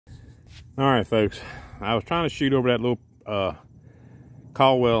All right, folks. I was trying to shoot over that little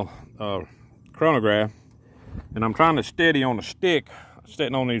Caldwell chronograph, and I'm trying to steady on the stick,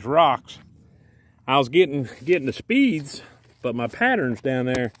 sitting on these rocks. I was getting the speeds, but my patterns down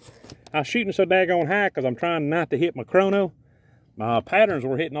there, I was shooting so daggone high because I'm trying not to hit my chrono. My patterns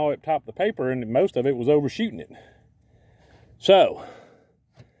were hitting all the way up top of the paper, and most of it was overshooting it. So,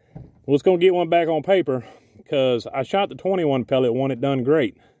 I was going to get one back on paper because I shot the 21 pellet one. It done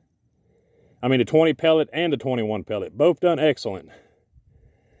great. I mean, the 20 pellet and the 21 pellet, both done excellent.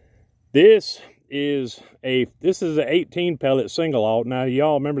 This is an 18 pellet single alt. Now,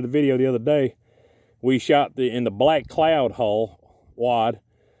 y'all remember the video the other day? We shot in the black cloud hull wad.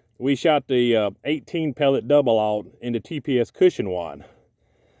 We shot the 18 pellet double alt in the TPS cushion wad.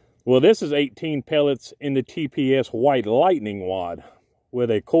 Well, this is 18 pellets in the TPS white lightning wad with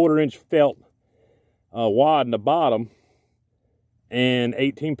a 1/4 inch felt wad in the bottom and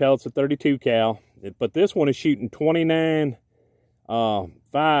 18 pellets of 32 cal. But this one is shooting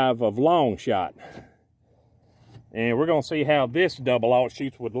 29.5 of Longshot. And we're going to see how this double alt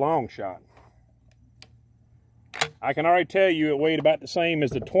shoots with Longshot. I can already tell you it weighed about the same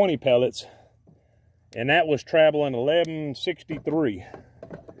as the 20 pellets, and that was traveling 1163.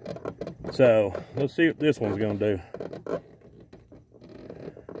 So let's see what this one's going to do.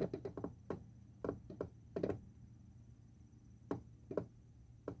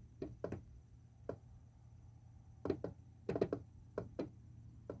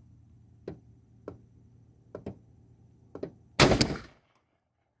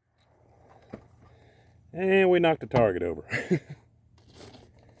 And we knocked the target over.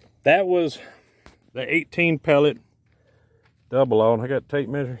 That was the 18 pellet double alt. I got tape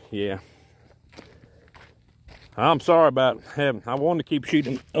measure. Yeah. I'm sorry about having, I wanted to keep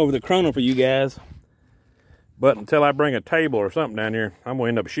shooting over the chrono for you guys, but until I bring a table or something down here, I'm gonna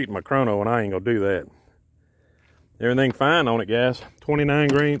end up shooting my chrono, and I ain't gonna do that. Everything fine on it, guys. 29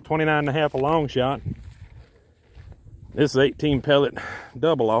 grain, 29.5 a Longshot. This is 18 pellet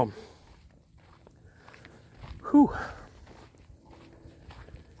double alt. Whew.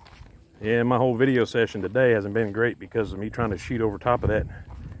 Yeah, my whole video session today hasn't been great because of me trying to shoot over top of that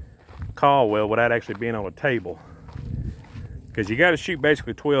Caldwell without actually being on a table. Because you got to shoot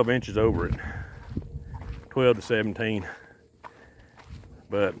basically 12 inches over it. 12 to 17.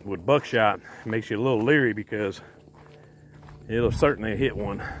 But with buckshot, it makes you a little leery because it'll certainly hit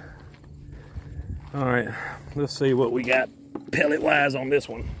one. All right, let's see what we got pellet-wise on this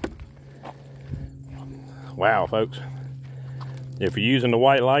one. Wow, folks. If you're using the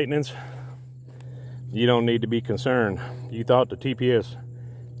white lightnings, you don't need to be concerned. You thought the TPS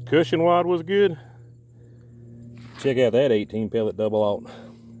cushion wad was good? Check out that 18 pellet double alt.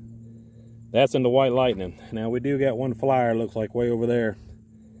 That's in the white lightning. Now we do got one flyer, looks like way over there.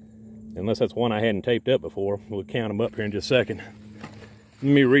 Unless that's one I hadn't taped up before. We'll count them up here in just a second.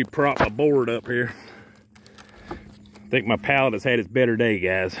 Let me re-prop my board up here. I think my pallet has had its better day,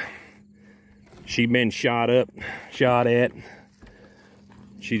 guys. She been shot up, shot at.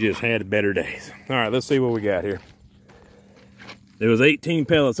 She just had better days. All right, let's see what we got here. There was 18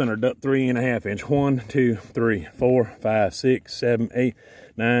 pellets in her 3.5 inch. 1, 2, 3, 4, 5, 6, 7, 8,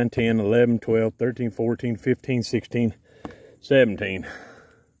 9, 10, 11, 12, 13, 14, 15, 16, 17.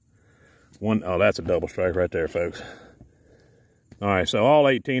 Oh, that's a double strike right there, folks. All right, so all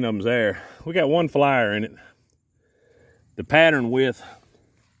 18 of them's there. We got one flyer in it. The pattern width,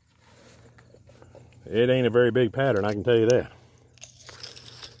 it ain't a very big pattern, I can tell you that.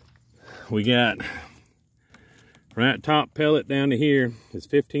 We got from that top pellet down to here is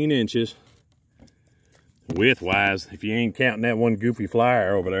 15 inches. Width-wise, if you ain't counting that one goofy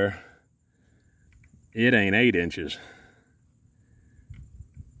flyer over there, it ain't 8 inches.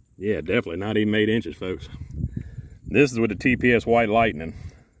 Yeah, definitely not even 8 inches, folks. This is with the TPS white lightning.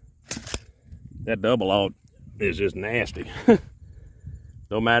 That double alt is just nasty.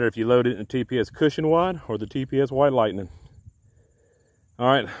 Don't matter if you load it in the TPS cushion wad or the TPS white lightning. All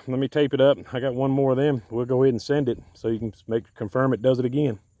right, let me tape it up. I got one more of them. We'll go ahead and send it so you can confirm it does it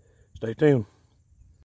again. Stay tuned.